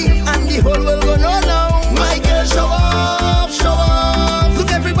easy, and the whole world gonna know now. My girl, show off.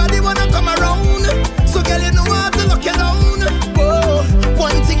 Look, everybody wanna come around. So girl, you know how to lock you down. Whoa,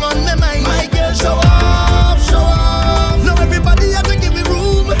 one thing on my mind. My girl, show off. Now everybody have to give me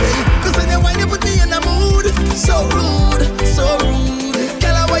room. Cause when you whine, you put me in a mood. So rude.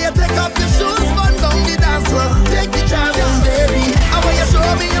 Girl, I want you take off your shoes, run down the dance floor. Take the jam, baby. I want you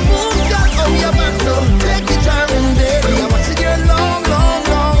show me your moves, girl, how you back so. Take the jam, baby. I want you there long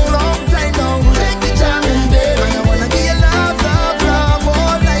time now. Take the jam, baby. I wanna give you love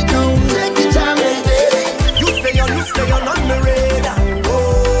all night now. Take the jam, baby. You stay on the radar.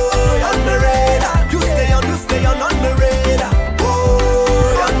 Oh, on the radar. You stay on the radar.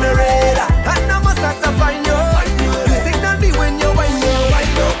 Oh, on the radar. And I must have to find you. You signal me when you wind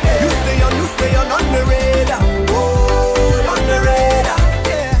up. You stay on the radar. Oh, on the radar.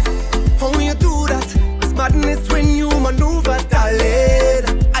 Yeah. How you do that? It's madness when you maneuver, darling.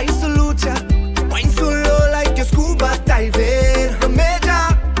 I salute ya. Wine so low like your scuba diving. The major,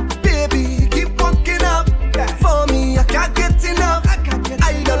 baby, keep walking up. For me, I can't get enough.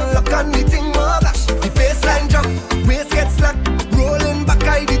 I don't look on the thing, mother. The baseline drop, waist gets slack. Rolling back,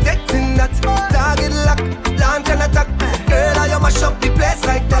 I detecting that. Target lock, launch and attack. Girl, I mash up the place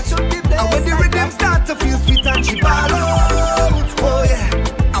like that. And when the rhythm start to feel sweet and she ball out. Oh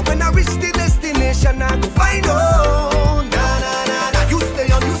yeah. And when I reach the destination, I go find out. Nah. You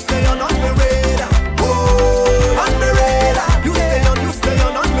stay on the radar. Oh, on the radar. You stay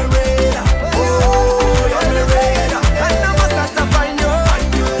on the radar. Oh, on the radar. And I must have to find you.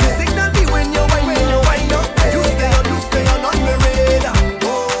 You signal me when you wind up. You stay on the radar. Oh,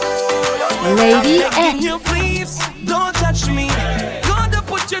 Lady X. Please don't touch me. Gonna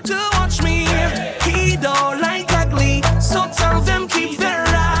put you to watch me. He don't like ugly, so tell them keep their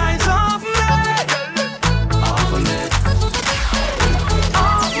eyes off me.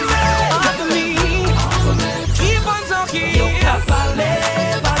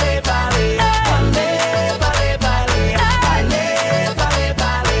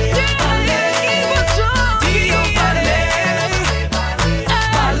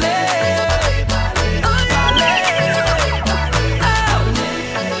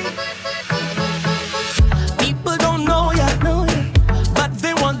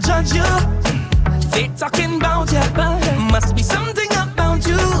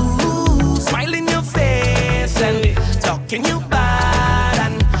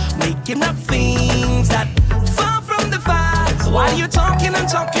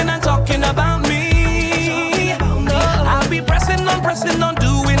 on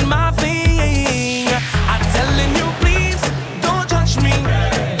doing my thing. I'm telling you, please don't judge me.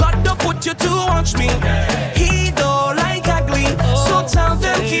 God don't put you to watch me. He don't like ugly, so tell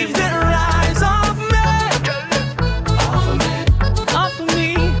them keep their eyes off me. Off of me, off of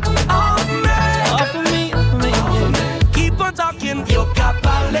me, off me, off of me, off me. Keep on talking, you got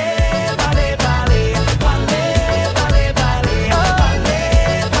ballet.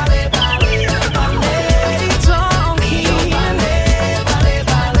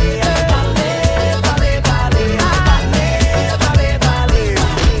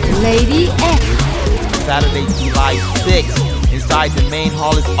 Lady X. Saturday, July 6th. Inside the main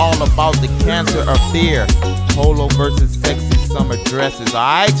hall is all about the cancer of fear. Polo versus sexy summer dresses,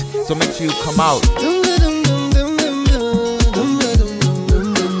 alright? So make sure you come out.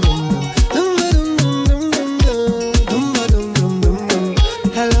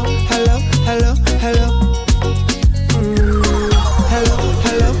 Hello, hello, hello, hello. Hello,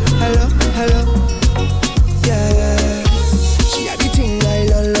 hello, hello, hello. Yeah. She had the thing I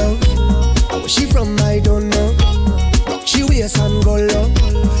love. Where she from, I don't know. Rock she waist and go low.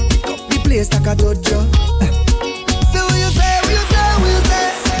 Pick up the place like a dojo. So what you say, what you say, what you say?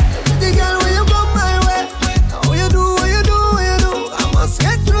 The girl when you come my way. What you do, what you do, what you do? I must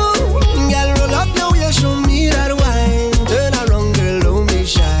get through. Girl roll up your way, show me that wine. Turn around, girl, don't be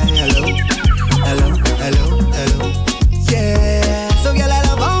shy. Hello, hello, hello, hello. Yeah. So girl, I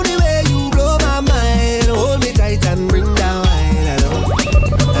love how the way you blow my mind. Hold me tight and bring that wine. Hello,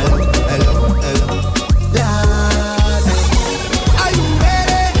 hello, hello, hello. Lord, are you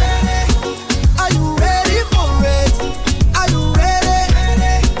ready? Are you ready for it? Are you ready?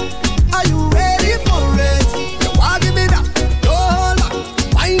 Are you ready for it? You want give me that? No hold back.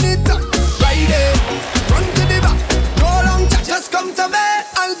 Wind it up, right there. Front to the back. No long chat, just come to me.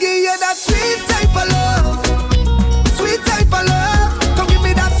 I'll give you that sweet type of love. Sweet type of love. Come give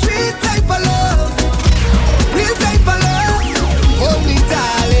me that sweet type of love. Real type of love. Hold me,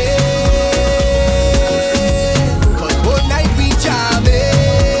 darling. 'Cause one night we jamming.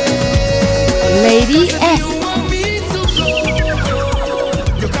 Lady X.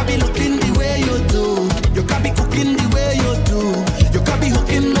 You can be looking the way you do. You can be cooking the way you do. You can be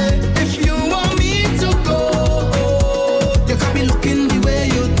hooking me if you want me to go. You can be looking the way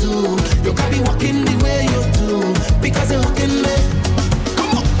you do. You can be walking the way you do. Because you're hooking me.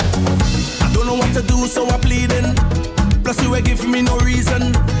 Come on. I don't know what to do, so I'm pleading. Plus you ain't give me no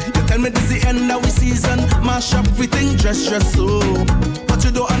reason. You tell me this the end of the season. Mash up everything, dress so. But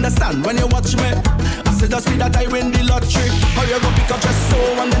you don't understand when you watch me. I said just see that I win the lottery. How you go pick up just so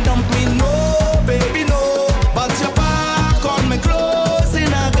and then dump me? No, baby, no. But you pack all my clothes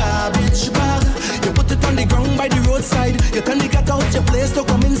in a garbage bag. You put it on the ground by the roadside. You tell me get out your place to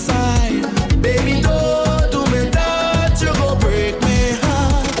come inside. Baby, don't do me that. You go break my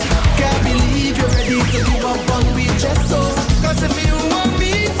heart. Can't believe you're ready to give up on me just so. 'Cause if you want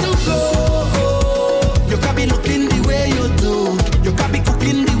me to go, you can be looking the way you do. You can be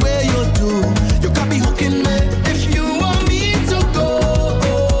cooking the way you do. You can be hooking me if you want me to go.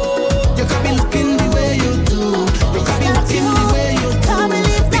 You can be looking the way you do. You can be hooking the way you do.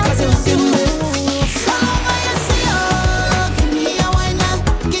 Because you're hooking me. Give me a wine now.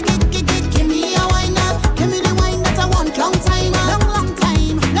 Give me a wine now. Give me the wine that I want. Long time, long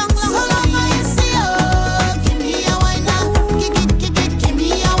time, long time. So long I see you. Give me a wine now. Give me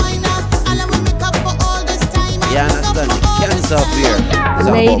a wine now. All I will make up for all this time. Yeah, understand the cancer of fear. It's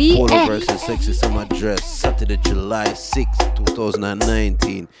all Lady about Polo X. versus sexy summer dress. Saturday, July 6th,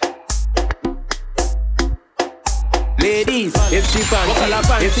 2019. Ladies, if she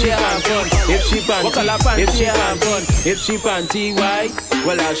panty, if she panty, if she panty, if she panty, if she panty white,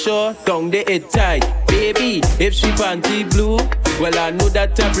 well I sure down the it tight. Baby, if she panty blue, well I know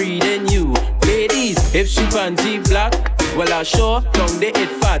that I'm breeding you. Ladies, if she panty black, well I sure down the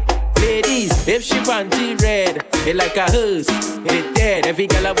it fat. Ladies, if she panty red, it like a hearse, it dead. Every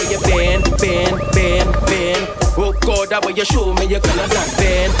girl I wear you bend. Oh God, that way you show me your colors and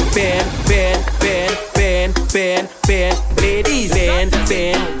bend. Ladies,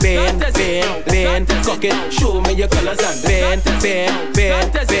 bend. Cock it, show me your colors and bend.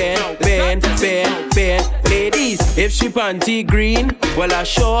 Ladies, if she panty green, well I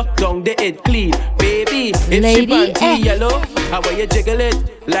sure down the it clean. Baby, if she panty yellow, how will you jiggle it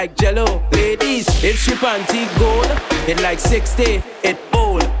like jello? Ladies, if she panty gold, it like 60, it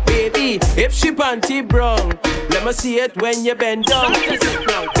old. Baby, if she panty brown, let me see it when you bend down.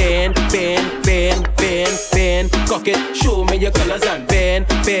 Bend. Cock it, show me your colors and bend.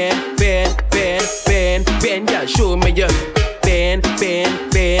 Girl, show me your bend,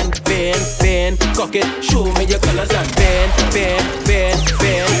 bend, bend, bend, bend. Cock it, show me your colors and bend, bend, bend,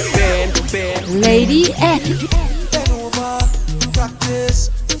 bend, bend, bend. Lady X. Bend over, practice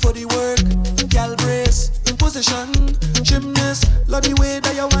for the work. Gal brace, position, gymnast. Love the way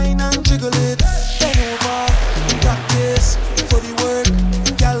that you whine and jiggle it. Bend over, practice for the work.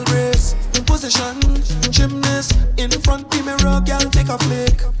 Gal brace, position, gymnast. In front the mirror, gal take a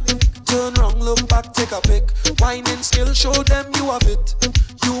flick. Turn round, look back, take a pic. Whining skill, show them you have it.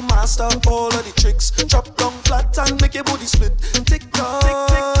 You master all of the tricks. Drop down flat and make your body split. Tick tock, tick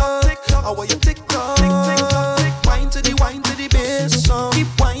tock, tick tock. How are you tick tock, tick tock, tick. Wine to the bass song. Keep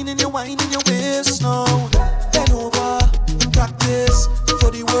whining your waist now. Bend over, practice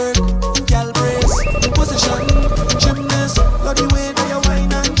for the work. Gal brace, position, gymnast. Love the way that you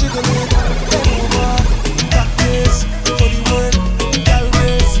whine and jiggle it. Bend over, practice for the work. Gal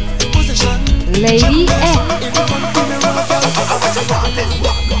brace, position. Lady X.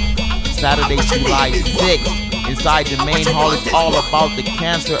 Saturday, July 6th, inside the main hall, it's all about the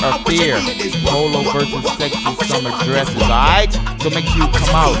cancer of fear. Polo versus sexy summer dresses, alright? So make sure you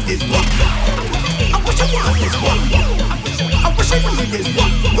come out.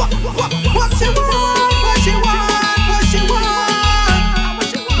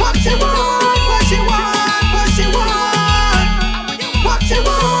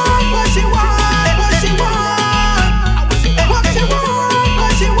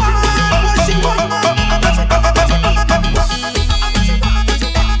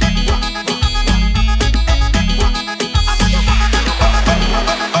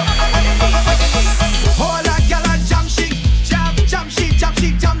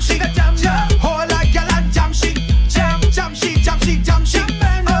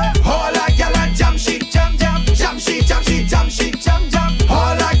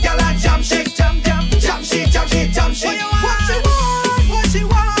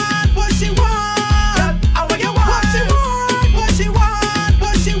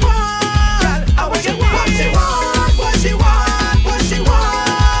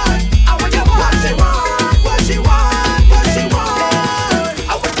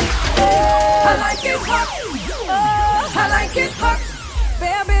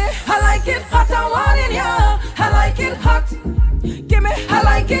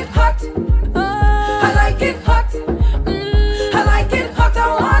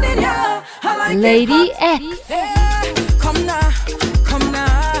 Lady X. Come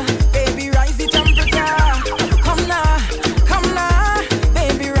now, baby, rise the temperature. Come now,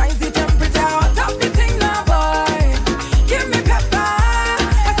 baby, rise the temperature. Hot up the thing now, boy. Give me pepper.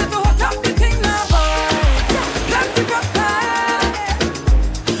 I said to hot up the thing now, boy. Plenty pepper.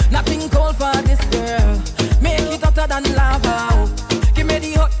 Nothing cold for this girl. Make it hotter than lava. Give me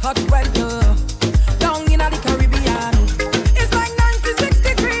the hot weather. Down in the Caribbean. It's like 96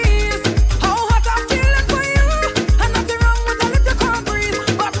 degrees. How hot I'm feeling for you. And nothing wrong with a little cold breeze.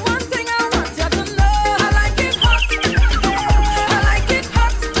 But one thing I want you to know. I like it hot. I like it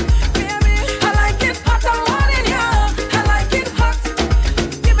hot. Baby, I like it hot. I want it, yeah. I like it hot.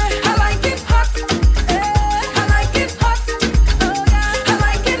 Give me, I like it hot. I like it hot. I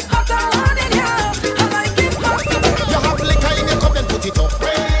like it hot. I want it, yeah. I like it hot. You have liquor in your cup and put it up.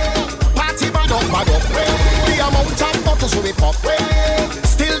 Party bad up. The amount of bottles we pop.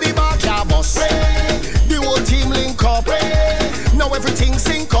 Still the bar can't bust. The whole team link up. Now everything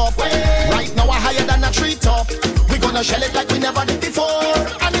sync up. Right now we're higher than a treetop. We gonna shell it like we never did before.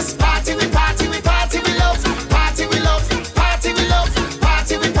 And it's party, we party, we party, we love. Party, we love. Party, we love.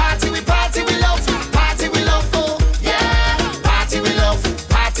 Party, we party, we party, we love. Party, we love. Oh, yeah. Party, we love.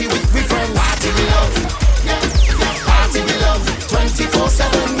 Party with we friends. Party, we love. Yeah. Party, we love.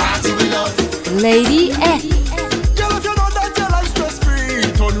 24/7. Party, we love. Lady X. Girl, if you know that your life stress free,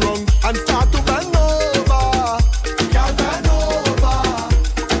 turn round and start to bend over. Girl, bend over.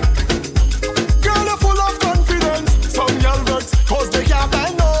 Girl, you're full of confidence. Some girl works 'cause they can't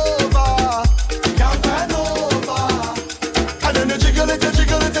bend over. Girl, bend over. And then you jiggle it, you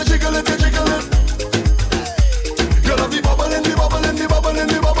jiggle it, you jiggle it, you jiggle it. Girl, you be bubbling, be bubbling, be bubbling,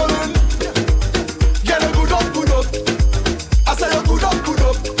 be bubbling. Girl, you good up. I say you good up, girl.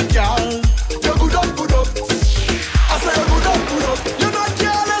 You good up.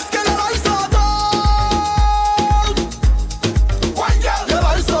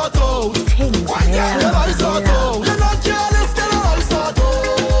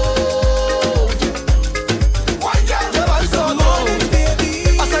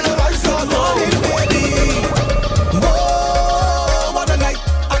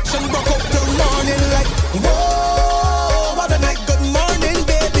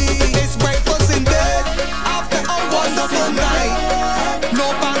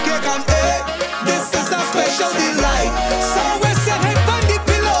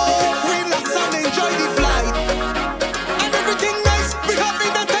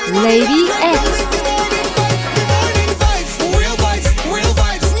 Lady X.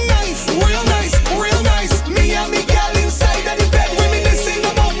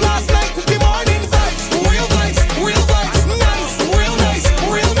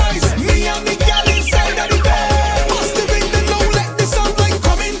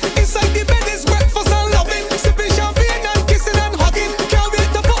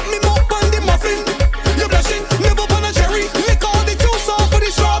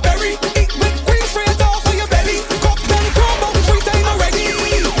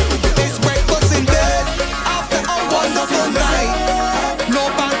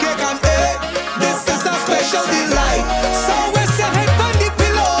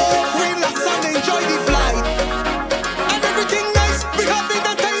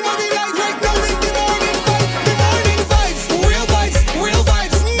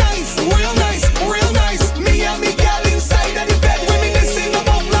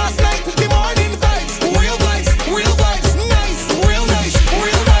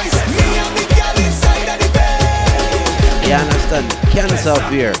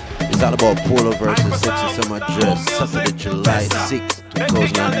 Here. It's all about Polo versus Sexy Summer Dress, Saturday, July 6,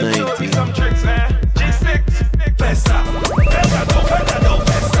 2019.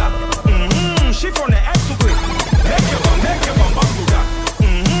 She from the X to quick. Make your bum go down.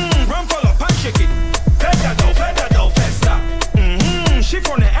 Run for the punch, shake it. Fed that dough, festa. She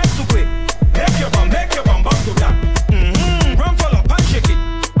from the X to quick. Make your bum go down. Run for the punch, shake it.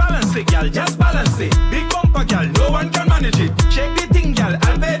 Balance it, y'all, just balance it. Big bumper, y'all, no one can manage it. Shake the thing, y'all,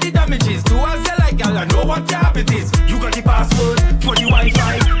 I'll pay the damages. Do as you like, y'all, I know what your habit is. You got the password for the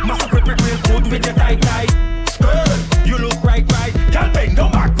Wi-Fi. Must have real good with your tight. Skirt, you look right. Y'all bend no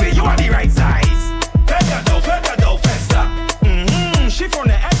back way, you are the right size. Fed that dough, festa. She from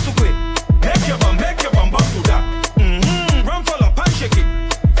the X to quit. Make your bum go down. Run for the punch, shake it.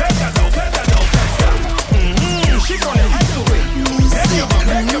 Fed that dough, festa. She from the X to quit. Make your bum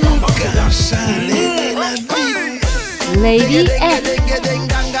go down. Lady X.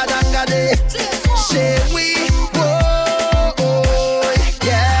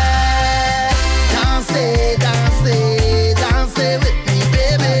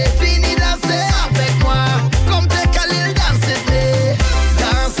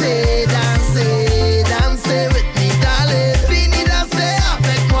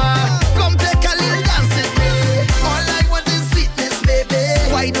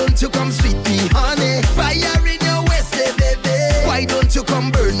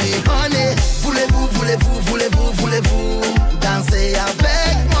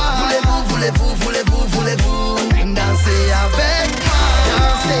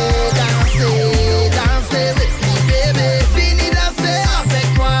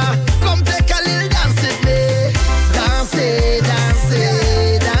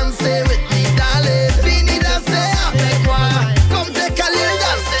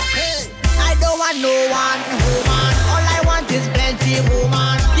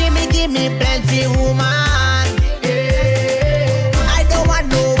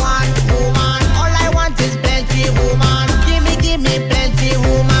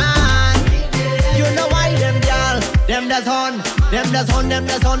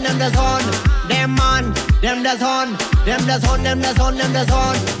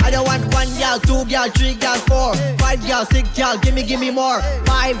 I don't want 1 girl, 2 girl, 3 girl, 4, 5 girl, 6 girl, give me more.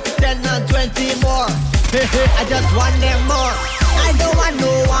 5, 10 and 20 more. I just want them more. I don't want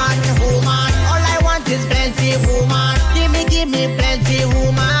no one woman. All I want is plenty woman. Give me plenty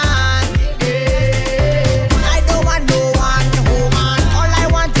woman. I don't want no one woman. All I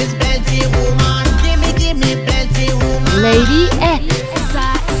want is plenty woman. Give me plenty woman. Lady X.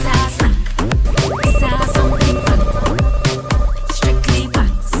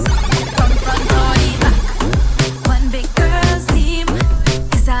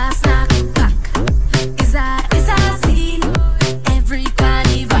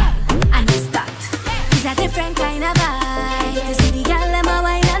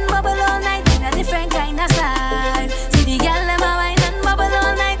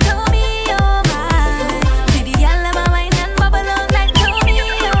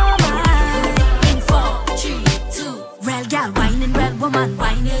 Well, girl, whining, well, woman,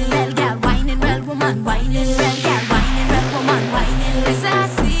 whining, well, girl, whining, well, woman, whining.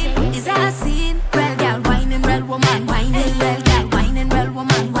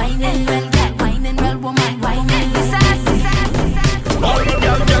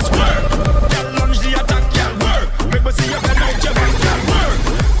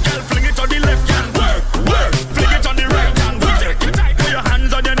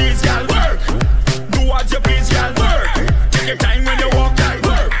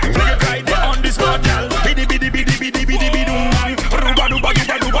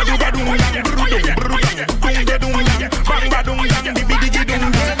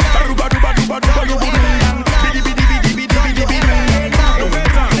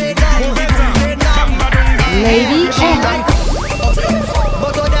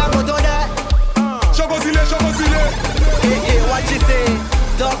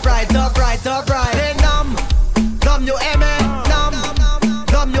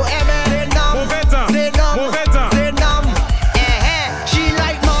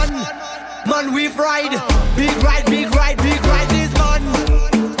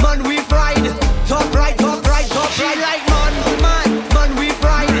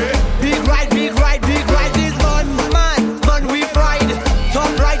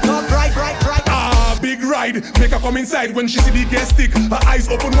 inside when she see the gas stick. Her eyes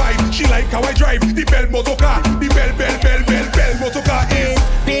open wide. She like how I drive the bell motorcar. The bell motorcar is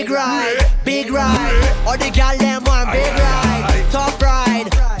big ride. All the gal them want big ride. Top ride.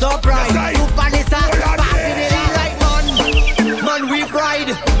 Super Nissa. Passing it out like man we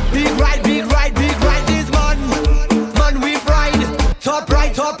ride. Big ride. This man we ride. Top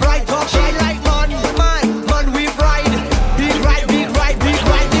ride like man we ride. Big ride.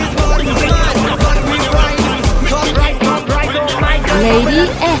 This man we ride. Top ride. Oh my God. Lady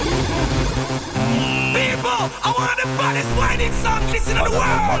F. People, I want the baddest whining song listen to the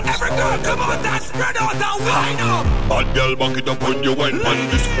world. Every girl come out and spread out and wind up. Bad girl, back it up when you wine pan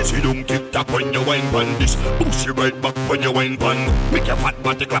this. Sit down, tick tock when you wine pan this. Push your right back when you wine pan. Make your fat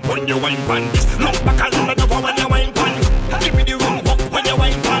body clap when you wine pan this. Look back and let over when you wine pan. Give me the room walk when you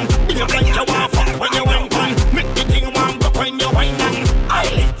wine pan. Be a like you want fuck when you wine pan. Make the thing warm up when you wine pan. I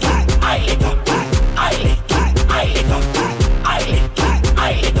lit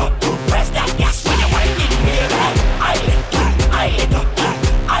up. Press that gas when you wine in here. I lit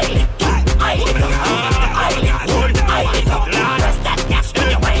up. Press that gas when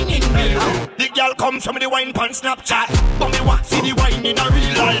you wine in here. The girl comes from the wine pan Snapchat, but me want see the wine in a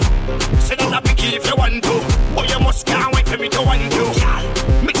real life. Say that a picky if you want to, but you must can't wait for me to want you.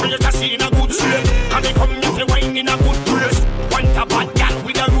 Make sure you just see in a good shape, and me come here to wine in a good place. Want a bad girl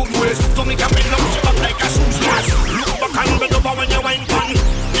with a rude waist, so me can bend up you up like a shoes glass. Look back and bend over when you wine pan.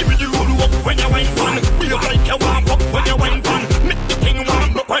 Give me the roll up when you wine pan. Be like you want up when you wine pan. Make the thing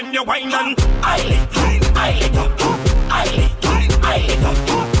warm up when you wine pan. I lit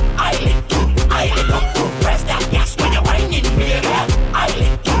up. Press that gas when you wine in here. I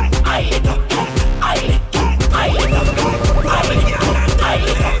lit up.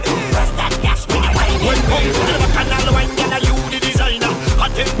 Press that gas when you wine in here. When come to the canal wine, girl, you the designer.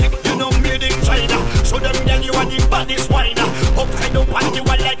 Authentic, you know made in China. So them girl you are the baddest whiner. Upside down and you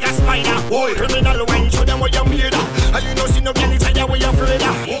are like a spider. Boy, criminal wine, show them what you made. And you know see no girl inside you where you're afraid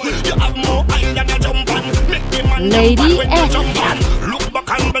of. You have more eye than a jump on. Make the man Lady when you jump on. Look back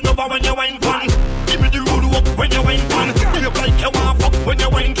and bend over when you wine pan. Give me the road up when you wine pan. You look like you want fuck when you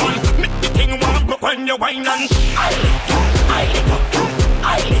wine pan. Make the thing warm up when you wine on. I lit up.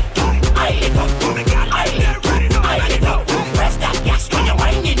 Press that gas when you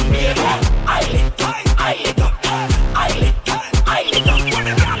wine in here. I lit up.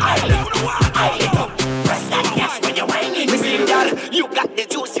 Press that gas when you wine in here. You got the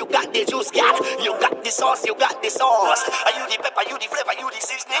juice, girl. You got the sauce, Are you the pepper, you the flavor, you the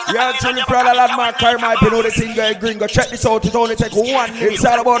seasoning? Yeah, Jimmy Prada, Landmark, Carmine, you know the thing going gringo. Check this out, it only take one. It's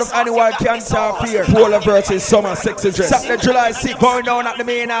all about of annual cancer fear. Polar versus summer sex address. Saturday, July 6th, going down at the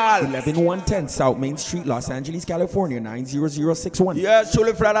main hall. 11110 South Main Street, Los Angeles, California, 90061. Yeah,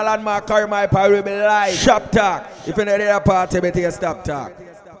 Jimmy Prada, Landmark, Carmine, will be live. Shop talk. If you're not there, party, better stop talk.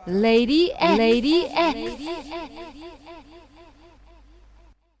 Lady X.